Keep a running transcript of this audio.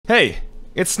Hey,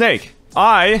 it's Snake.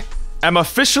 I am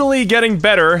officially getting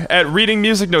better at reading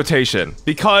music notation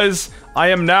because I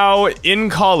am now in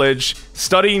college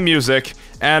studying music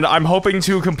and I'm hoping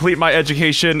to complete my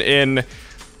education in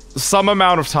some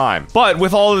amount of time. But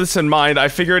with all of this in mind, I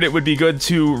figured it would be good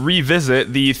to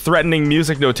revisit the Threatening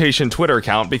Music Notation Twitter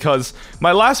account because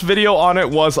my last video on it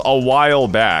was a while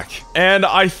back. And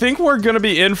I think we're gonna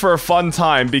be in for a fun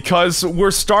time because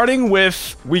we're starting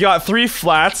with, we got 3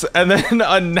 flats and then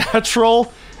a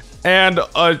natural and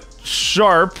a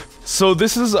sharp. So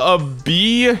this is a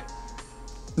B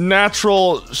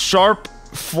natural sharp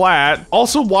flat.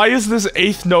 Also, why is this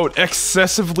 8th note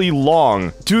excessively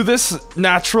long? Do this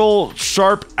natural,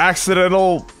 sharp,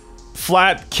 accidental,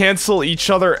 flat cancel each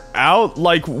other out?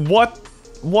 Like, what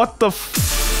the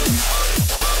f-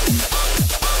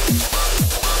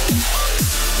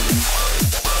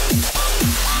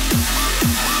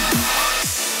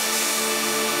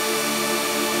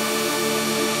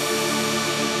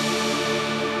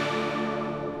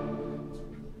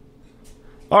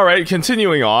 Alright,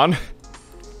 continuing on.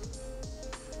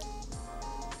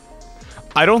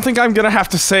 I don't think I'm gonna have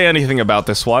to say anything about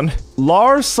this one.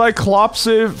 Lars Cyclops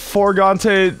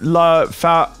Forgante la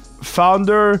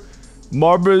founder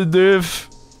Marbidiv.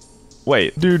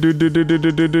 Wait.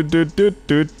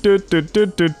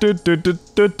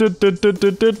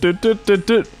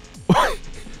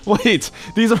 Wait,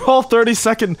 these are all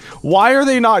 30-second. Why are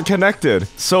they not connected?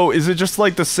 So is it just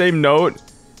like the same note?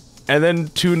 And then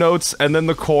 2 notes, and then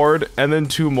the chord, and then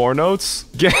 2 more notes?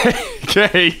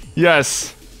 Gay.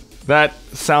 Yes. That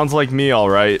sounds like me,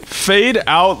 alright. Fade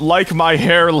out like my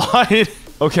hairline.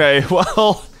 Okay,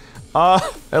 well,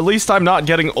 at least I'm not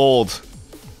getting old.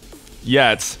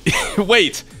 Yet.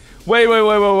 Wait.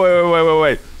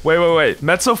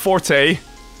 Mezzo forte.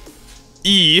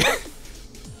 E.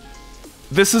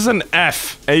 This is an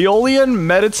F. Aeolian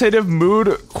meditative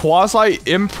mood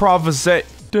quasi-improvisa-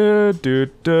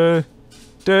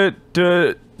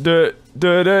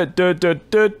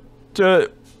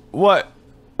 What?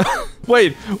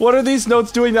 Wait, what are these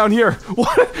notes doing down here?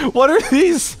 What are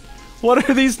these? What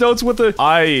are these notes with the—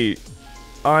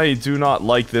 I do not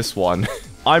like this one.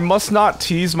 I must not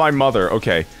tease my mother.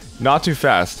 Okay, not too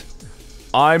fast.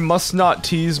 I must not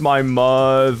tease my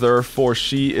mother, for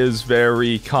she is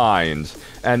very kind.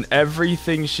 And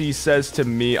everything she says to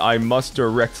me I must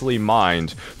directly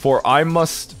mind. For I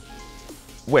must—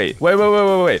 Wait.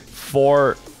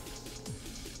 For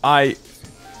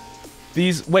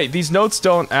these notes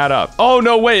don't add up. Oh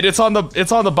no, wait, it's on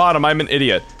the bottom. I'm an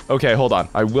idiot. Okay, hold on.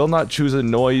 I will not choose a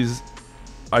noise.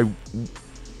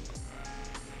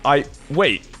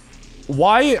 Wait.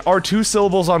 Why are 2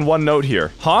 syllables on 1 note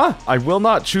here? Huh? I will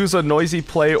not choose a noisy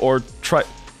play or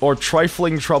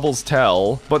trifling troubles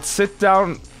tell, but sit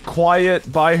down quiet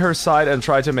by her side and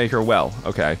try to make her well.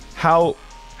 Okay. How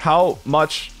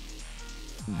much?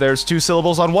 There's 2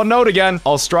 syllables on 1 note again.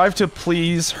 I'll strive to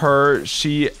please her.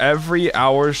 She every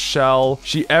hour shall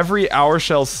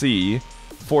see.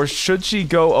 For should she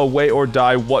go away or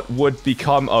die, what would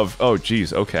become of— Oh,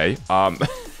 geez. Okay.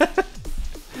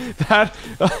 That.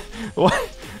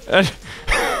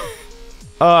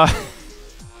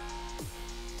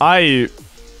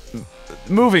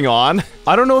 Moving on.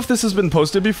 I don't know if this has been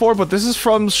posted before, but this is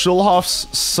from Schulhoff's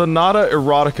Sonata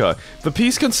Erotica. The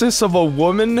piece consists of a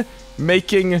woman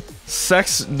making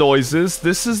sex noises.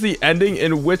 This is the ending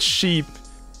in which she—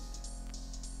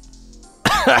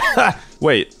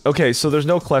 Wait, okay, so there's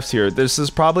no clefs here. This is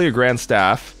probably a grand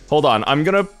staff. Hold on, I'm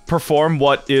gonna perform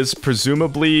what is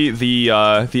presumably the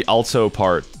alto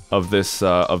part of this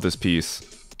piece.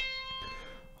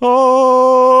 Oh,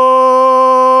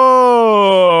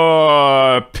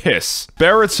 piss.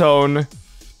 Baritone,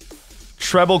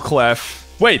 treble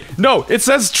clef. Wait, no, it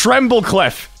says tremble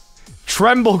clef.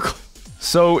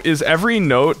 So is every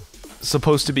note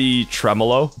supposed to be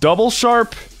tremolo? Double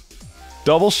sharp.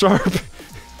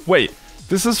 Wait,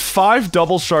 this is 5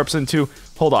 double sharps and 2.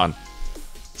 Hold on.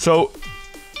 So,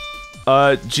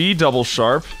 G double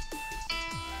sharp,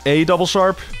 A double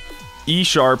sharp, E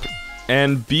sharp,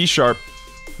 and B sharp.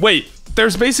 Wait,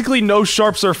 there's basically no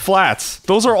sharps or flats.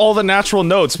 Those are all the natural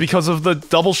notes because of the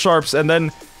double sharps and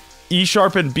then E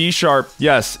sharp and B sharp.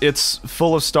 Yes, it's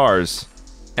full of stars.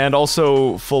 And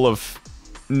also full of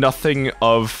nothing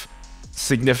of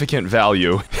significant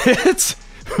value. It's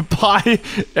by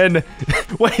and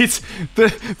wait,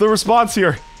 the response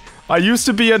here. I used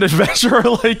to be an adventurer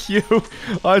like you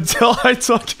until I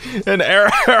took an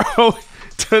arrow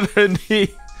to the knee.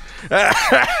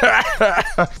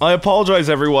 I apologize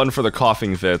everyone for the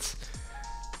coughing fits.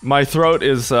 My throat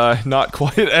is not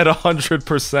quite at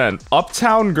 100%.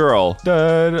 Uptown Girl.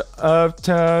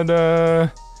 Uptown,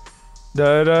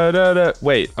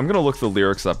 Wait, I'm gonna look the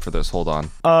lyrics up for this, hold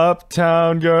on.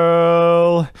 Uptown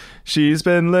girl, she's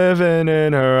been living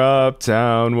in her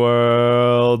uptown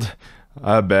world.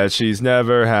 I bet she's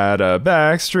never had a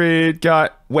backstreet guy.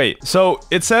 Wait, so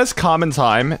it says common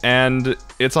time, and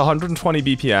it's 120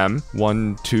 BPM.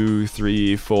 1, 2,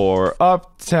 3, 4,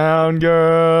 uptown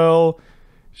girl.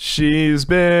 She's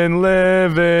been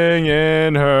living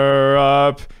in her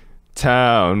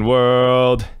uptown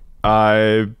world.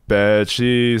 I bet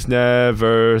she's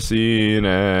never seen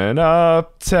an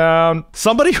uptown.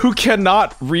 Somebody who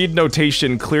cannot read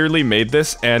notation clearly made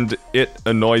this, and it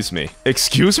annoys me.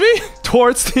 Excuse me?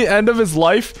 Towards the end of his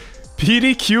life,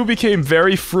 PDQ became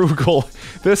very frugal.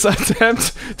 This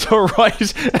attempt to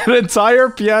write an entire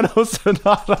piano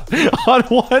sonata on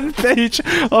one page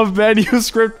of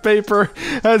manuscript paper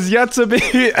has yet to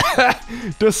be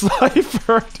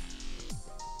deciphered.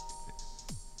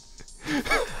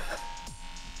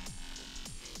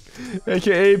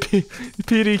 AKA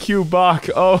PDQ Bach.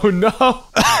 Oh no.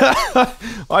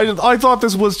 I thought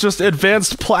this was just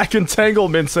advanced plaque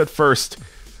entanglements at first.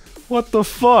 What the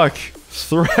fuck?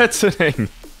 Threatening.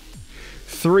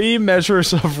 3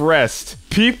 measures of rest.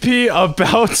 PP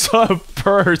about to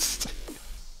burst.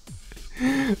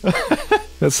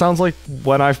 That sounds like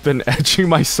when I've been edging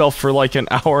myself for like an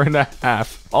hour and a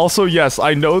half. Also, yes,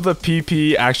 I know the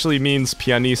PP actually means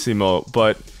pianissimo,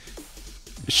 but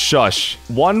shush.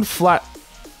 1 flat.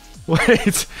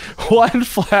 Wait. 1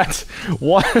 flat,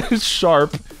 1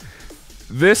 sharp.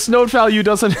 This note value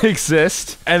doesn't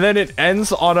exist, and then it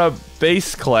ends on a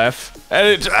bass clef, and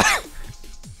it.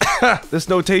 This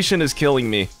notation is killing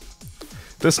me.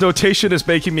 This notation is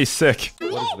making me sick.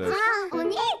 What is this?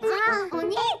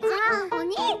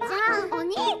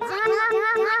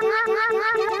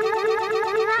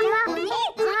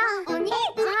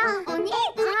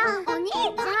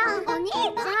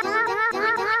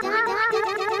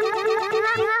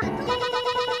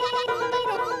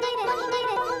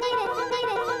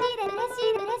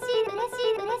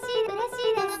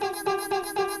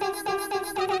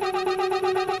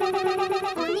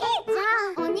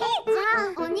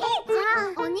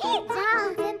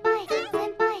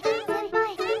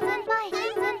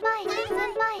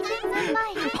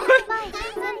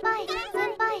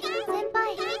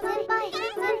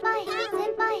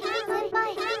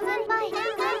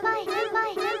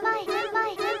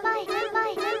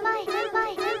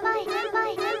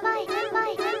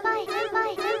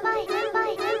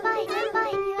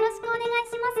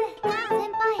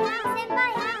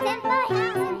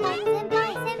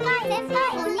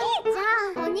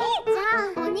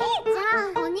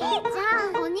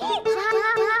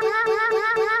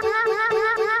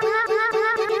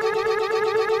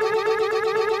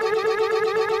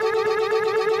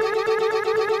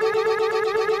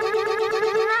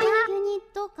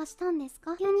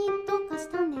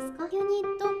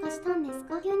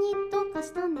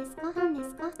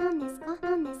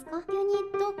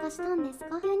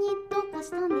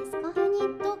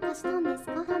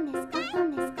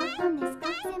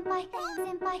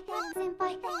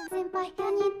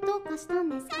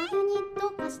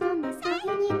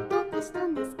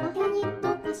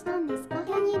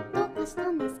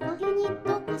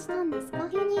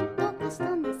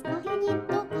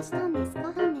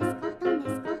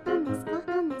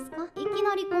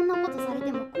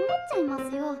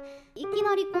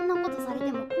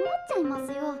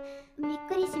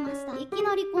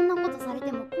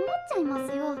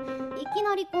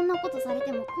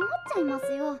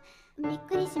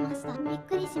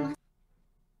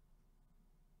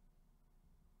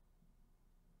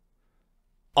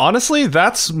 Honestly,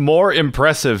 that's more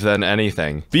impressive than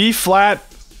anything. B flat.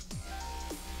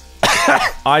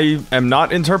 I am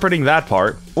not interpreting that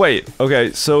part. Wait,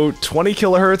 okay, so 20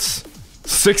 kilohertz,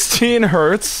 16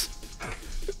 hertz,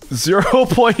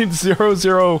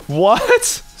 0.00, what?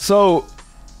 So,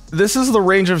 this is the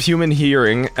range of human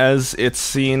hearing as it's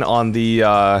seen on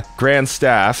the grand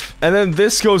staff. And then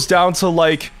this goes down to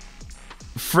like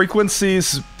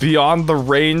frequencies beyond the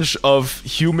range of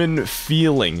human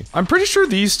feeling. I'm pretty sure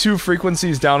these 2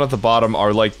 frequencies down at the bottom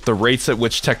are like the rates at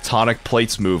which tectonic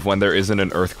plates move when there isn't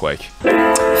an earthquake.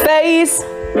 Face,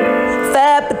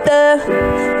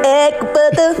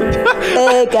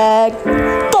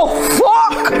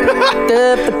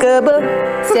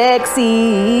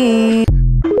 sexy.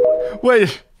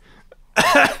 Wait.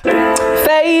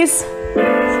 Face,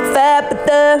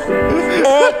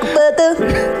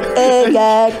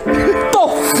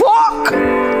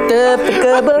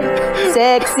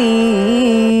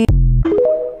 sexy.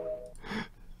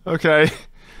 Okay.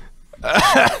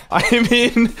 I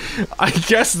mean, I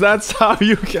guess that's how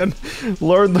you can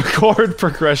learn the chord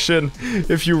progression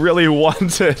if you really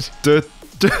want it.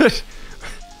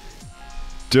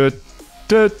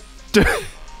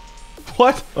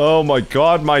 What? Oh my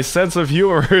god, my sense of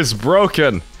humor is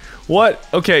broken. What?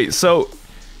 Okay, so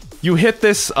you hit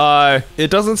this,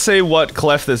 it doesn't say what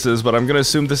clef this is, but I'm gonna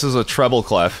assume this is a treble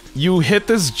clef. You hit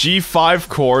this G5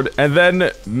 chord, and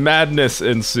then madness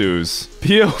ensues.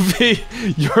 POV,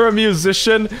 you're a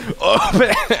musician.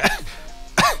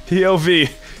 POV,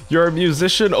 you're a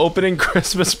musician opening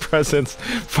Christmas presents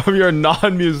from your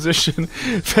non-musician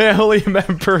family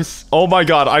members. Oh my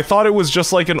god, I thought it was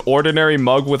just like an ordinary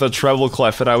mug with a treble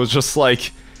clef, and I was just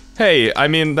like, hey, I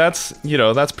mean, that's, you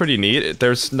know, that's pretty neat.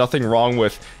 There's nothing wrong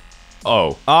with...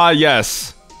 Oh. Ah,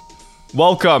 yes.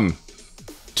 Welcome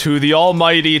to the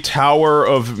almighty Tower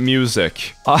of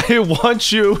Music. I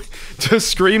want you to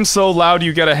scream so loud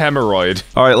you get a hemorrhoid.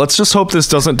 Alright, let's just hope this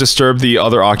doesn't disturb the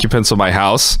other occupants of my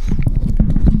house.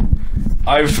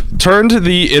 I've turned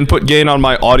the input gain on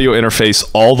my audio interface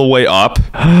all the way up.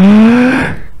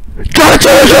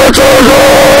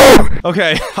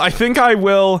 Okay, I think I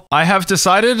have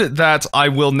decided that I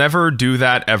will never do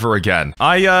that ever again.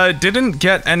 I didn't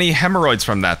get any hemorrhoids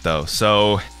from that though,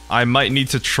 so I might need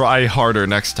to try harder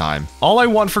next time. All I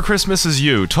want for Christmas is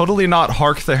you, totally not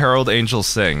Hark the Herald Angels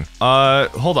Sing.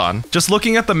 Hold on. Just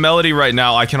looking at the melody right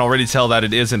now, I can already tell that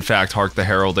it is in fact Hark the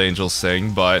Herald Angels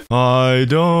Sing, but I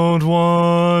don't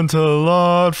want a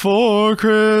lot for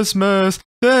Christmas.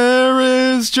 There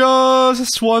is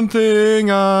just one thing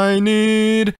I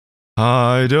need.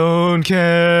 I don't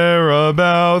care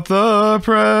about the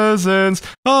presents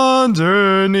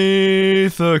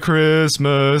underneath the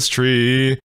Christmas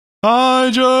tree.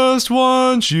 I just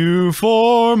want you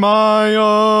for my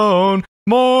own,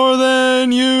 more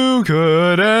than you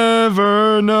could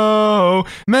ever know.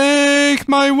 Make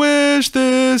my wish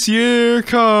this year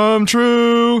come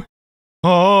true.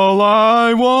 All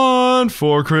I want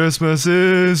for Christmas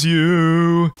is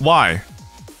you. Why?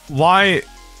 Why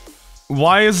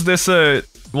is this a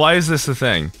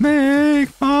thing? Make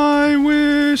my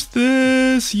wish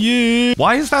this year.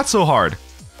 Why is that so hard?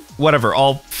 Whatever,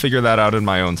 I'll figure that out in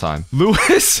my own time.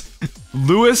 Louis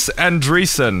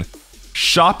Andreessen.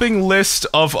 Shopping list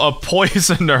of a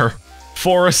poisoner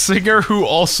for a singer who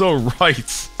also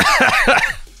writes.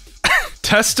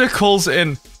 Testicles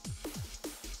in...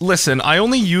 Listen, I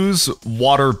only use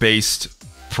water-based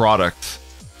product.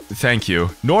 Thank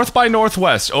you. North by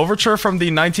Northwest, overture from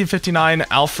the 1959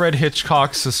 Alfred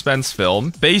Hitchcock suspense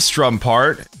film. Bass drum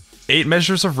part, 8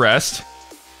 measures of rest,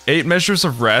 8 measures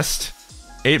of rest,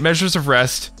 8 measures of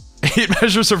rest, 8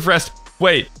 measures of rest.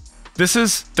 Wait, this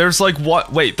is, there's like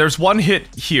what, wait, there's one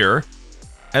hit here,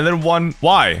 and then one,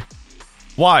 why?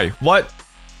 Why? What?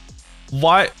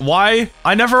 Why?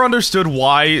 I never understood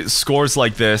why scores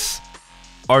like this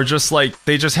are just like,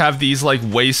 they just have these like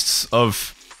wastes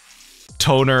of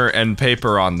toner and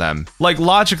paper on them. Like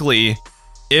logically,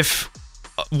 if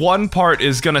one part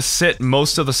is gonna sit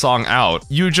most of the song out,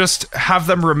 you just have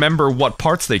them remember what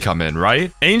parts they come in,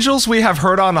 right? Angels We Have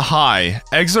Heard on High,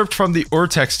 excerpt from the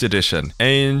Urtext edition.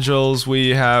 Angels we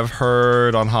have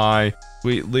heard on high,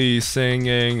 sweetly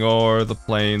singing o'er the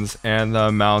plains and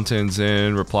the mountains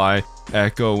in reply,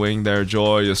 echoing their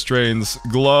joyous strains,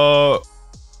 glow.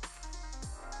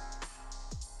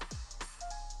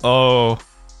 Oh.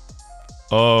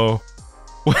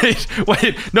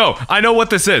 Wait, no, I know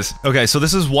what this is. Okay, so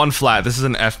this is one flat, this is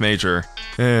an F major.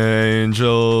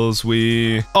 Angels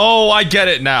we... Oh, I get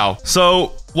it now.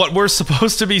 So, what we're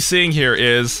supposed to be seeing here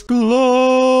is...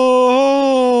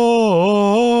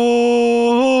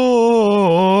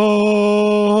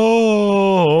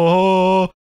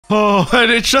 Oh,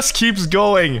 and it just keeps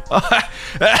going.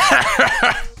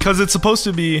 Because it's supposed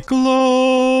to be...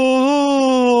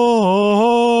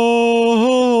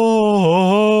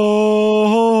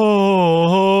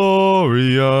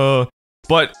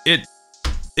 But it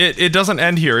doesn't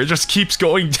end here. It just keeps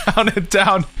going down and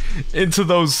down into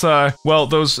those, well,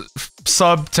 those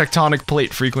sub-tectonic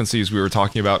plate frequencies we were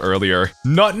talking about earlier.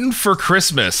 Nuttin' for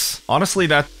Christmas. Honestly,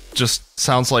 that just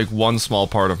sounds like one small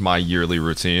part of my yearly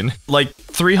routine. Like,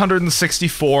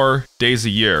 364 days a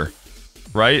year,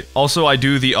 right? Also, I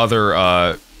do the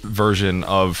other, version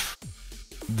of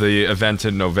the event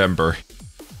in November.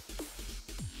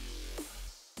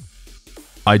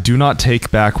 I do not take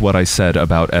back what I said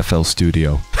about FL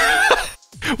Studio.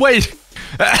 Wait!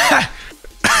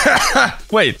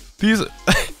 Wait, these...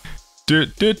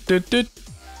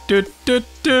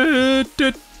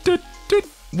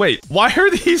 Wait, why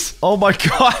are these? Oh my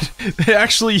god, they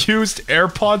actually used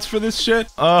AirPods for this shit?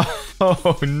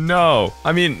 Oh no.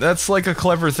 I mean, that's like a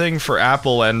clever thing for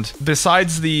Apple, and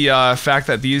besides the fact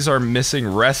that these are missing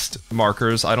rest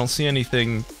markers, I don't see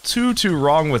anything too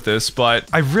wrong with this, but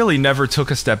I really never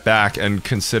took a step back and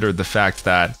considered the fact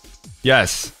that,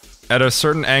 yes, at a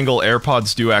certain angle,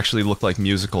 AirPods do actually look like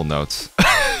musical notes.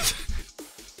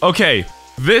 Okay,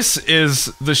 this is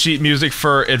the sheet music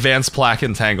for advanced plaque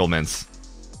entanglements.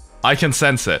 I can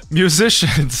sense it.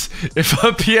 Musicians, if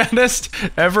a pianist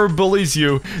ever bullies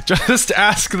you, just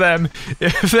ask them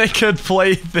if they could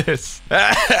play this.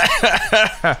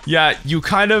 Yeah, you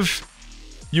kind of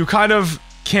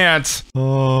can't.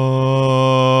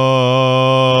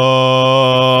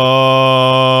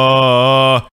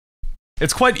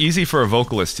 It's quite easy for a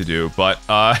vocalist to do, but,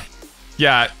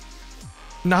 yeah,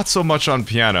 not so much on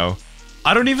piano.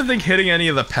 I don't even think hitting any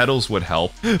of the pedals would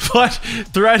help, but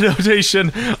thread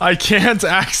notation, I can't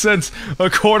accent a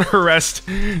quarter rest.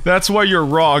 That's why you're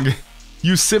wrong.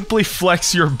 You simply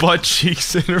flex your butt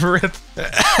cheeks in rhythm.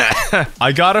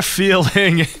 I got a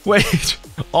feeling. Wait,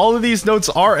 all of these notes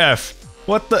are F.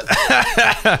 What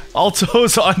the?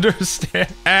 Altos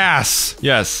understand. Ass.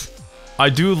 Yes. I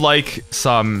do like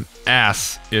some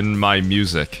ass in my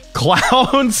music.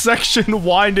 Clown section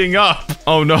winding up.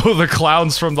 Oh no, the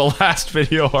clowns from the last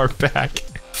video are back.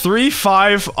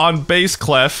 3-5 on bass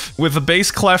clef with the bass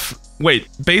clef. Wait,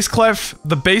 bass clef,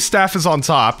 the bass staff is on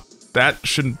top. That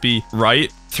shouldn't be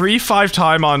right. 3-5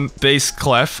 time on bass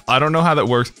clef. I don't know how that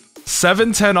works.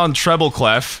 7-10 on treble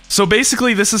clef. So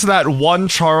basically this is that one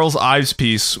Charles Ives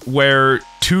piece where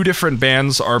two different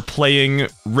bands are playing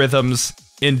rhythms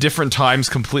in different times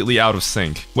completely out of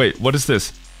sync. Wait, what is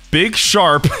this? Big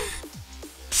sharp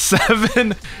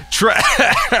 7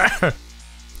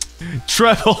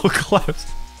 treble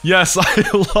clefs. Yes, I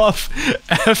love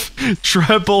F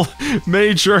treble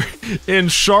major in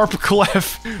sharp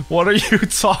clef. What are you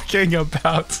talking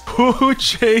about? Who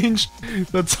changed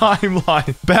the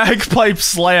timeline? Bagpipe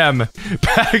slam.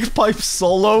 Bagpipe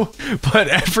solo, but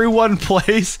everyone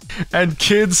plays and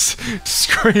kids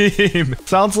scream.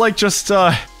 Sounds like just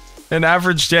an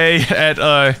average day at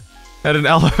an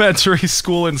elementary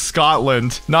school in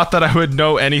Scotland. Not that I would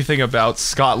know anything about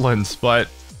Scotland, but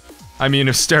I mean,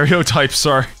 if stereotypes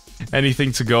are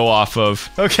anything to go off of.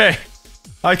 Okay,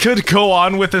 I could go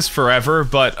on with this forever,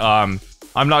 but I'm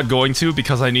not going to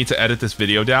because I need to edit this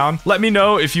video down. Let me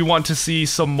know if you want to see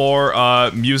some more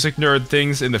music nerd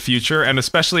things in the future, and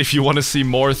especially if you want to see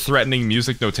more threatening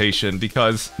music notation,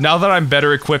 because now that I'm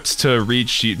better equipped to read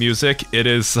sheet music, it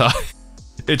is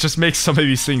it just makes some of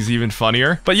these things even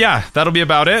funnier. But yeah, that'll be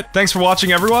about it. Thanks for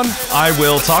watching, everyone. I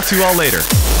will talk to you all later.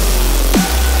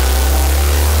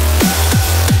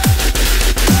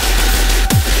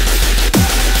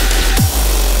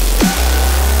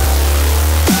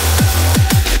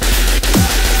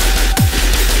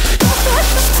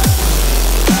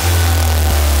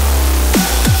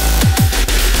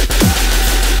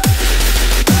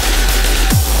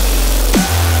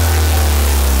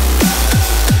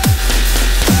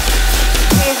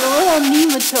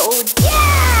 Nematode. Yeah!